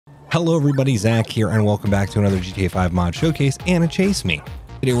Hello everybody, Zach here, and welcome back to another GTA 5 mod showcase and a Chase Me.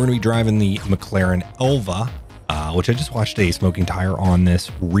 Today we're going to be driving the McLaren Elva, which I just watched a smoking tire on this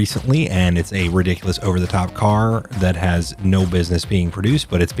recently, and it's a ridiculous over-the-top car that has no business being produced,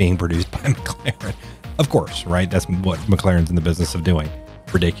 but it's being produced by McLaren. Of course, right? That's what McLaren's in the business of doing.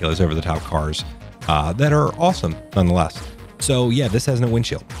 Ridiculous over-the-top cars that are awesome nonetheless. So yeah, this has no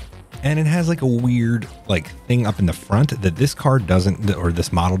windshield. And it has like a weird like thing up in the front that this car doesn't, or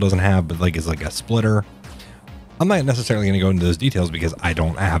this model doesn't have, but like is like a splitter. I'm not necessarily going to go into those details because I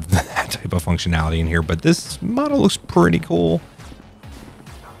don't have that type of functionality in here, but this model looks pretty cool.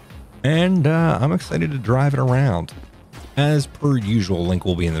 And I'm excited to drive it around. As per usual, link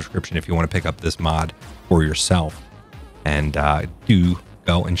will be in the description if you want to pick up this mod for yourself. And do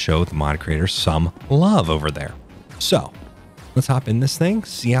go and show the mod creators some love over there. So let's hop in this thing,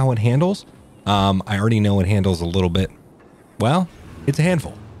 see how it handles. I already know it handles a little bit. Well, it's a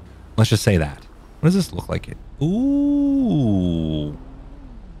handful. Let's just say that. What does this look like? Ooh.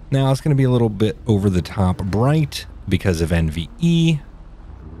 Now it's going to be a little bit over the top bright because of NVE.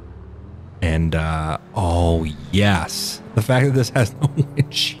 And, oh yes. The fact that this has no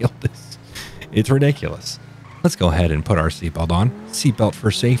windshield it's ridiculous. Let's go ahead and put our seatbelt on. Seatbelt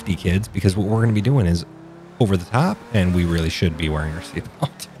for safety, kids, because what we're going to be doing is over the top, and we really should be wearing our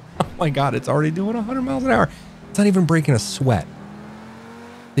seatbelt. Oh my God, it's already doing 100 miles an hour. It's not even breaking a sweat.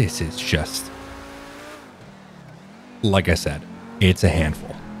 This is just, like I said, it's a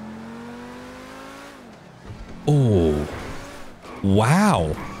handful. Oh,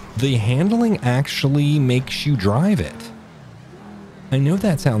 wow. The handling actually makes you drive it. I know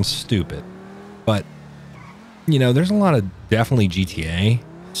that sounds stupid, but you know, there's a lot of definitely GTA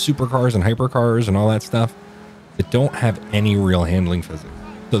supercars and hypercars and all that stuff that don't have any real handling physics.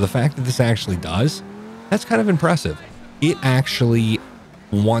 So the fact that this actually does, that's kind of impressive. It actually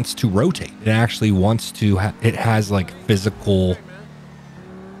wants to rotate. It actually wants to, it has like physical,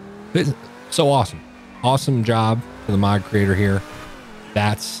 so awesome. Awesome job for the mod creator here.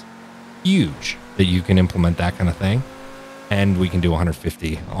 That's huge that you can implement that kind of thing. And we can do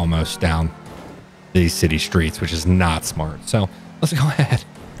 150 almost down these city streets, which is not smart. So let's go ahead,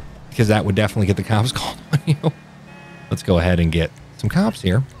 because that would definitely get the cops called on you. Let's go ahead and get some cops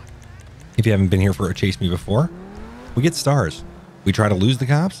here. If you haven't been here for a Chase Me before, we get stars. We try to lose the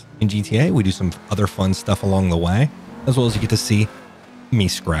cops in GTA. We do some other fun stuff along the way, as well as you get to see me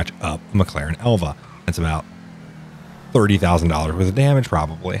scratch up a McLaren Elva. That's about $30,000 worth of damage,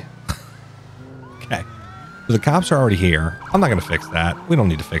 probably. Okay, so the cops are already here. I'm not going to fix that. We don't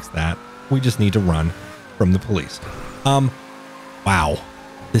need to fix that. We just need to run from the police. Wow,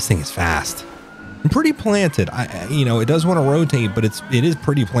 this thing is fast. And pretty planted. You know, it does want to rotate, but it is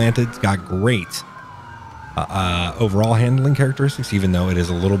pretty planted. It's got great overall handling characteristics, even though it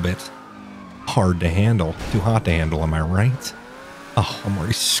is a little bit hard to handle. Too hot to handle, am I right? Oh, I'm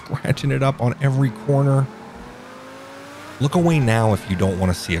already scratching it up on every corner. Look away now if you don't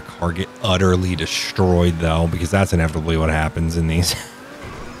want to see a car get utterly destroyed, though, because that's inevitably what happens in these.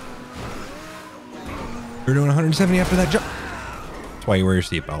 You're doing 170 after that jump. That's why you wear your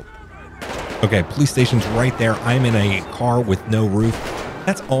seatbelt. Okay, police station's right there. I'm in a car with no roof.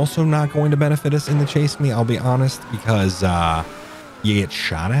 That's also not going to benefit us in the Chase Me, I'll be honest, because you get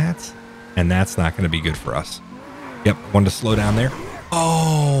shot at, and that's not going to be good for us. Yep, wanted to slow down there.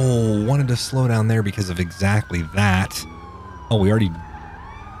 Oh, wanted to slow down there because of exactly that. Oh, we already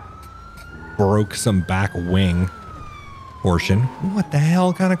broke some back wing portion. What the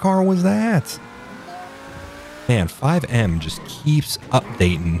hell kind of car was that? Man, 5M just keeps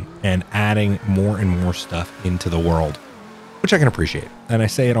updating and adding more and more stuff into the world, which I can appreciate. And I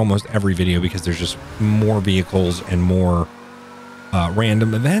say it almost every video because there's just more vehicles and more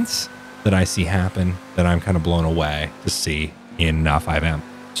random events that I see happen that I'm kind of blown away to see in 5M.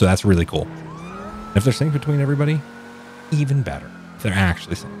 So that's really cool. And if they're synced between everybody, even better. If they're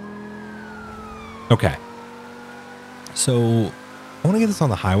actually synced. Okay. So I want to get this on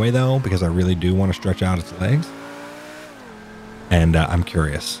the highway, though, because I really do want to stretch out its legs. And I'm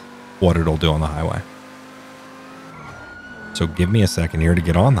curious what it'll do on the highway. So give me a second here to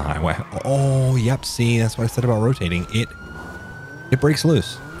get on the highway. Oh, yep. See, that's what I said about rotating. It breaks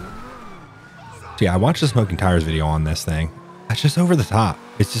loose. So yeah, I watched the smoking tires video on this thing. That's just over the top.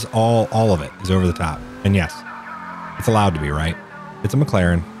 It's just all of it is over the top. And yes, it's allowed to be, right? It's a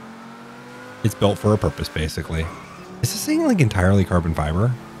McLaren. It's built for a purpose, basically. Is this thing like entirely carbon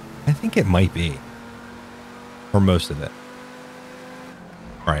fiber? I think it might be. Or most of it.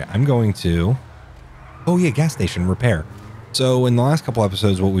 All right, I'm going to... Oh yeah, gas station repair. So in the last couple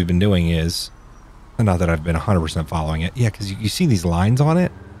episodes, what we've been doing is... Not that I've been 100% following it. Yeah, because you see these lines on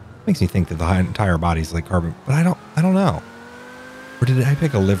it. Makes me think that the entire body's like carbon, but I don't know. Or did I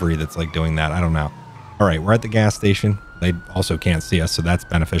pick a livery that's like doing that? I don't know. All right, we're at the gas station. They also can't see us, so that's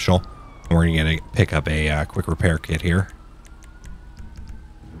beneficial. And we're going to pick up a quick repair kit here.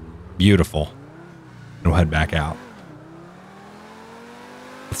 Beautiful. And we'll head back out.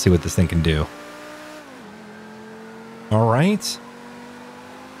 Let's see what this thing can do. All right.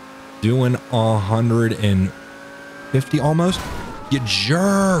 Doing 150 almost. You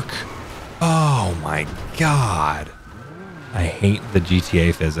jerk. Oh my God. I hate the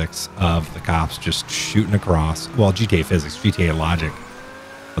GTA physics of the cops just shooting across. Well, GTA physics, GTA logic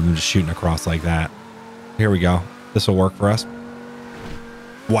of them just shooting across like that. Here we go. This will work for us.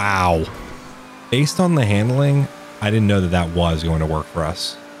 Wow. Based on the handling, I didn't know that that was going to work for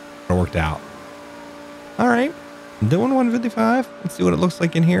us. It worked out. All right. I'm doing 155. Let's see what it looks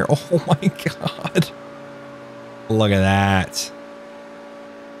like in here. Oh my God. Look at that.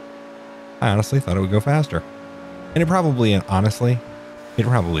 I honestly thought it would go faster. And it probably, honestly, it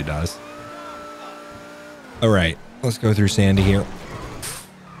probably does. All right, let's go through Sandy here.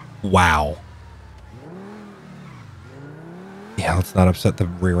 Wow. Yeah, let's not upset the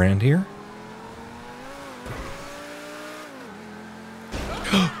rear end here.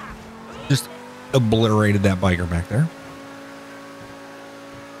 Just obliterated that biker back there.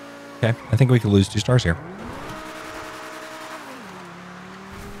 Okay, I think we could lose 2 stars here.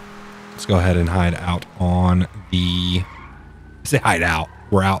 Let's go ahead and hide out on the... Say hide out.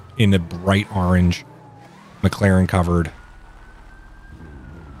 We're out in the bright orange McLaren covered.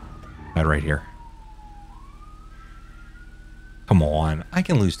 Right here. Come on. I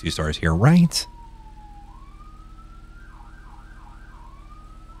can lose 2 stars here, right?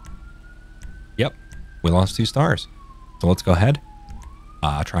 Yep. We lost 2 stars. So let's go ahead.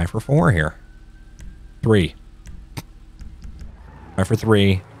 Try for 4 here. 3. Try for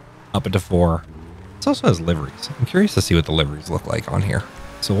 3. Up into 4. This also has liveries. I'm curious to see what the liveries look like on here.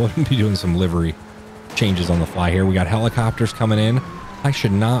 So we'll be doing some livery changes on the fly here. We got helicopters coming in. I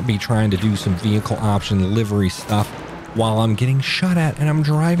should not be trying to do some vehicle option livery stuff while I'm getting shot at and I'm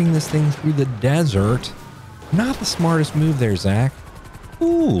driving this thing through the desert. Not the smartest move there, Zach.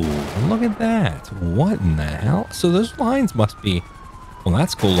 Ooh, look at that. What in the hell? So those lines must be... Well,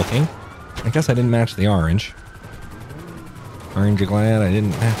 that's cool looking. I guess I didn't match the orange. Aren't you glad I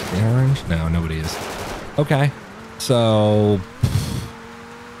didn't match the orange? No, nobody is. Okay. So...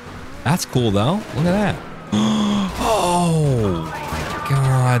 That's cool, though. Look at that. Oh, my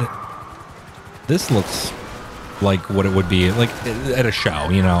God. This looks like what it would be like at a show,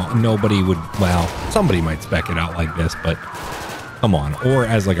 you know. Nobody would... Well, somebody might spec it out like this, but... Come on. Or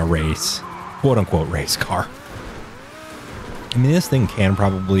as like a race. Quote-unquote race car. I mean, this thing can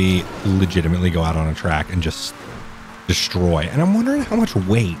probably legitimately go out on a track and just... destroy. And I'm wondering how much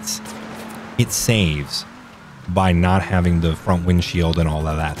weight it saves by not having the front windshield and all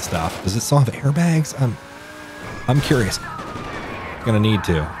of that stuff. Does it still have airbags? I'm curious. Gonna need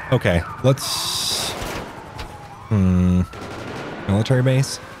to. Okay, let's... Military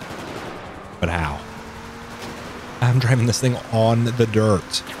base? But how? I'm driving this thing on the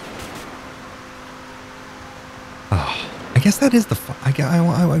dirt. Oh, I guess that is the...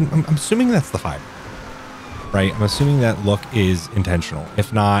 I'm assuming that's the fiber. Right? I'm assuming that look is intentional.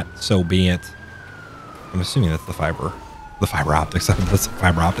 If not, so be it. I'm assuming that's the fiber. The fiber optics. That's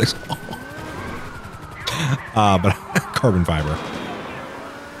fiber optics. But carbon fiber.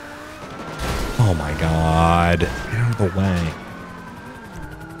 Oh my God. Get out of the way.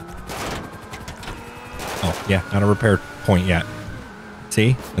 Oh, yeah. Not a repair point yet.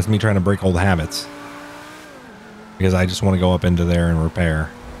 See? That's me trying to break old habits. Because I just want to go up into there and repair.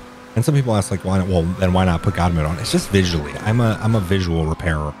 And some people ask, like, why not? Well, then why not put God mode on? It's just visually. I'm a visual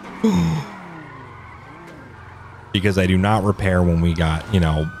repairer. Because I do not repair when we got, you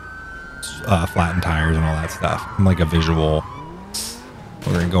know, flattened tires and all that stuff. I'm like a visual.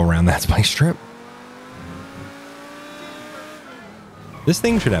 We're going to go around that spike strip. This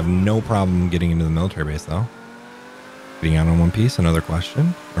thing should have no problem getting into the military base, though. Getting out on one piece, another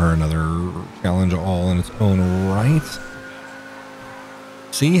question. Or another challenge all in its own right.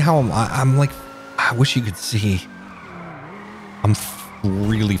 See how I'm like, I wish you could see. I'm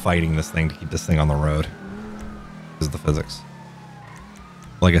really fighting this thing to keep this thing on the road. This is the physics.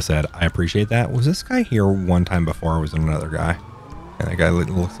 Like I said, I appreciate that. Was this guy here one time before? Or was it another guy? And that guy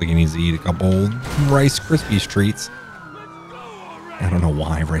looks like he needs to eat a couple Rice Krispies treats. I don't know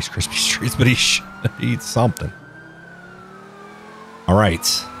why Rice Krispies treats, but he should eat something. All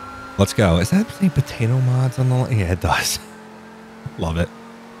right, let's go. Is that say potato mods on the line? Yeah, it does. Love it.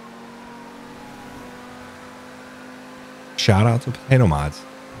 Shout out to potato mods.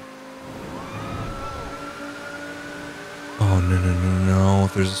 Oh, no, no, no, no.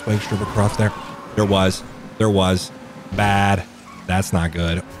 If there's a spike strip across there. There was. Bad. That's not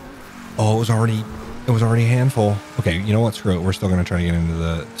good. Oh, it was already a handful. Okay, you know what? Screw it. We're still going to try to get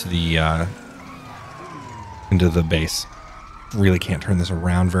into the base. Really can't turn this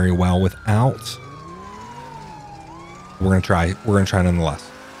around very well without. We're going to try. We're going to try nonetheless.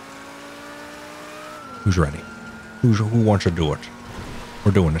 Who's ready? Who wants to do it?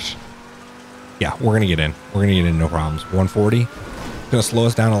 We're doing this. Yeah, we're going to get in. We're going to get in, no problems. 140. Going to slow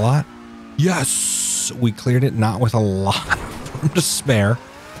us down a lot. Yes, we cleared it, not with a lot of room to spare.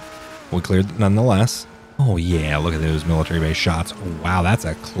 We cleared it nonetheless. Oh, yeah, look at those military base shots. Oh, wow, that's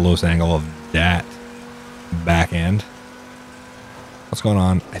a close angle of that back end. What's going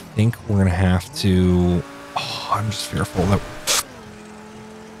on? I think we're going to have to... Oh, I'm just fearful that...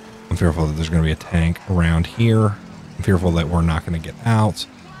 I'm fearful that there's going to be a tank around here. I'm fearful that we're not going to get out.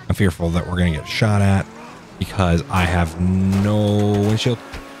 I'm fearful that we're going to get shot at because I have no windshield.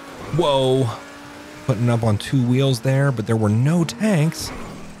 Whoa. Putting up on 2 wheels there, but there were no tanks.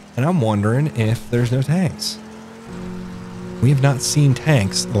 And I'm wondering if there's no tanks. We have not seen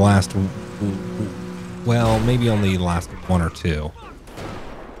tanks the last, well, maybe only the last 1 or 2.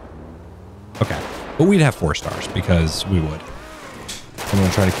 Okay. But we'd have 4 stars because we would. I'm going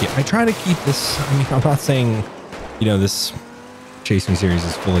to try to keep this. I mean, I'm not saying, you know, this chasing series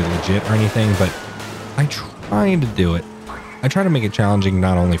is fully legit or anything, but I try to do it. I try to make it challenging,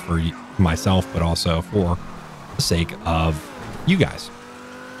 not only for myself, but also for the sake of you guys.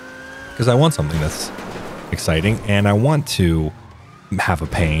 Because I want something that's exciting, and I want to have a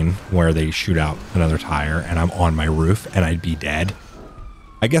pain where they shoot out another tire and I'm on my roof and I'd be dead.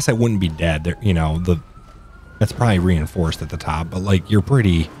 I guess I wouldn't be dead there, you know, that's probably reinforced at the top, but like you're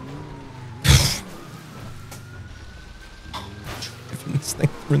pretty driving this thing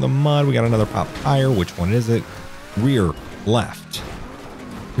through the mud. We got another pop tire. Which one is it? Rear left.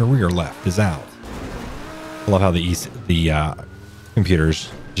 Your rear left is out. I love how the computers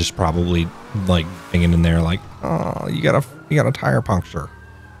just probably like hanging in there like, oh, you got a tire puncture.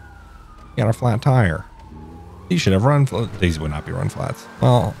 You got a flat tire. You should have run. These would not be run flats.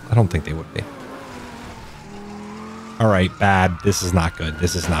 Well, I don't think they would be. All right, bad. This is not good.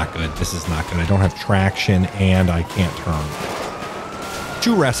 This is not good. This is not good. I don't have traction and I can't turn.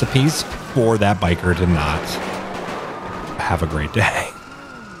 2 recipes for that biker to not have a great day.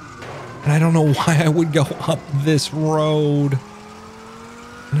 And I don't know why I would go up this road.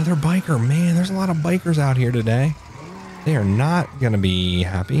 Another biker. Man, there's a lot of bikers out here today. They are not going to be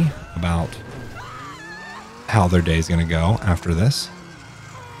happy about how their day is going to go after this.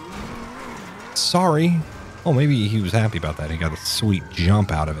 Sorry. Oh, maybe he was happy about that. He got a sweet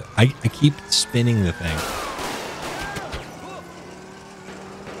jump out of it. I keep spinning the thing.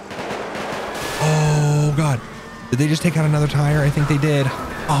 Oh, God. Did they just take out another tire? I think they did.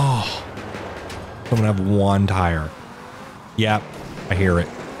 Oh. I'm going to have 1 tire. Yep. I hear it.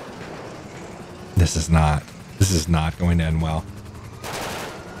 This is not going to end well.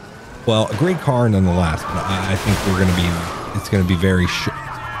 Well, a great car nonetheless, but I think it's going to be very short.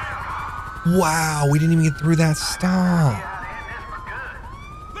 Wow, we didn't even get through that stop.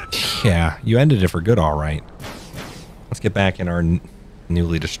 Yeah, you ended it for good, all right. Let's get back in our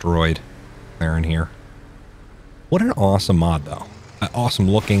newly destroyed McLaren here. What an awesome mod, though. Awesome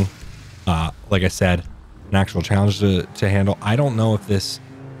looking. Like I said, an actual challenge to handle. I don't know if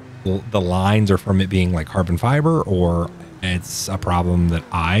the lines are from it being like carbon fiber or it's a problem that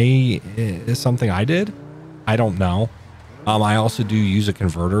is something I did. I don't know. I also do use a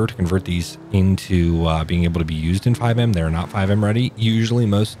converter to convert these into being able to be used in 5M. They're not 5M ready. Usually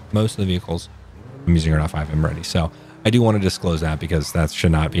most of the vehicles I'm using are not 5M ready. So I do want to disclose that because that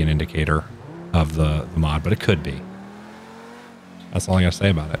should not be an indicator of the mod, but it could be. That's all I got to say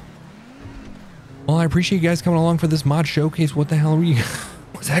about it. Well, I appreciate you guys coming along for this mod showcase. What the hell were you?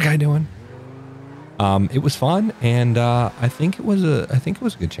 What's that guy doing? It was fun, and I think it was a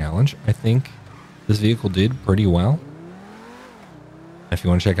good challenge. I think this vehicle did pretty well. If you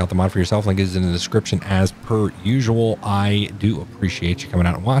want to check out the mod for yourself, link is in the description as per usual. I do appreciate you coming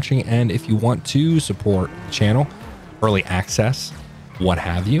out and watching. And if you want to support the channel, early access, what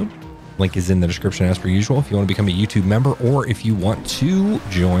have you, link is in the description as per usual. If you want to become a YouTube member or if you want to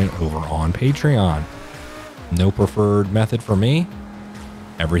join over on Patreon, no preferred method for me.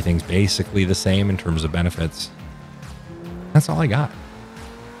 Everything's basically the same in terms of benefits. That's all I got.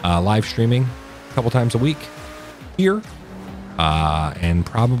 Live streaming a couple times a week here. And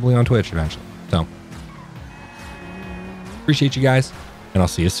probably on Twitch eventually. So, appreciate you guys, and I'll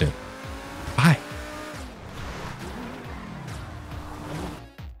see you soon. Bye.